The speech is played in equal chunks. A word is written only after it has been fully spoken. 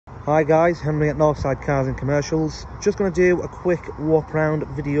Hi guys, Henry at Northside Cars and Commercials. Just going to do a quick walk around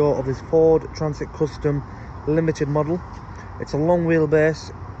video of this Ford Transit Custom Limited model. It's a long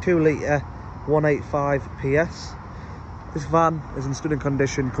wheelbase, 2 litre, 185 PS. This van is in stunning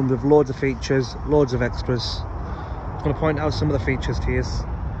condition, comes with loads of features, loads of extras. I'm going to point out some of the features to you.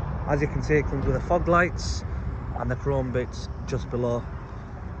 As you can see, it comes with the fog lights and the chrome bits just below.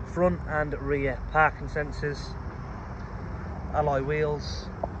 Front and rear parking sensors, alloy wheels,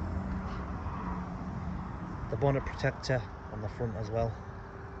 the bonnet protector on the front as well,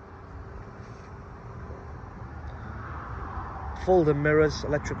 folding mirrors,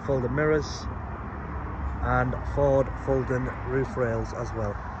 electric folding mirrors, and Ford folding roof rails as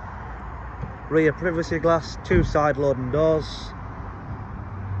well. Rear privacy glass, 2 side loading doors,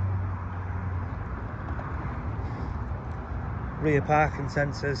 rear parking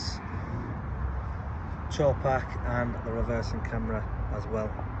sensors, tow pack, and the reversing camera as well.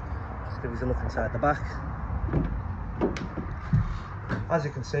 Just give us a look inside the back. As you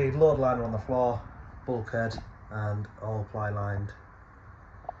can see, load liner on the floor, bulkhead, and all ply lined,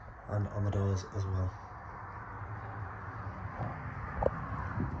 and on the doors as well.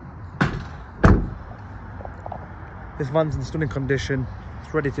 This van's in stunning condition,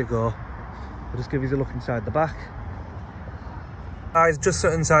 it's ready to go. I'll just give you a look inside the back. Guys, just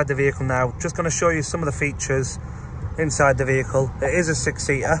sitting inside the vehicle now, just going to show you some of the features inside the vehicle. It is a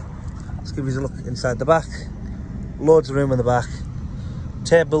 6-seater. Let's give you a look inside the back. Loads of room in the back.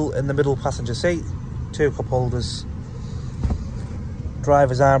 Table in the middle passenger seat, 2 cup holders,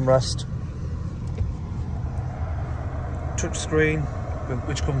 driver's armrest, touch screen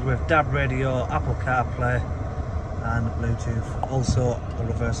which comes with DAB radio, Apple CarPlay and Bluetooth. Also the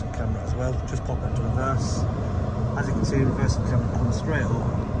reversing camera as well. Just pop it into reverse. As you can see, the reversing camera comes straight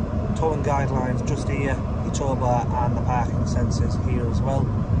up. Towing guidelines just here, your tow bar and the parking sensors here as well.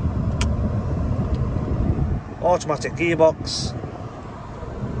 Automatic gearbox.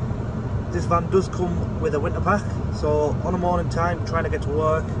 This van does come with a winter pack, so on a morning time trying to get to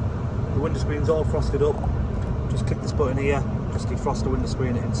work, the window screen's all frosted up. Just click this button here, just defrost the window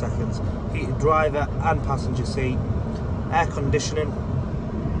screen in seconds. Heated driver and passenger seat, air conditioning,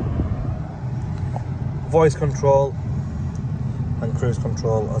 voice control and cruise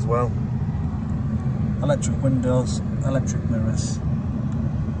control as well. Electric windows, electric mirrors,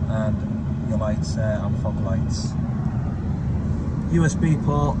 and your lights there and fog lights. USB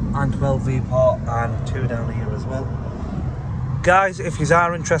port and 12V port, and 2 down here as well. Guys, if you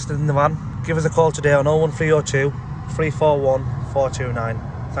are interested in the van, give us a call today on 01302 341 429.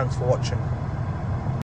 Thanks for watching.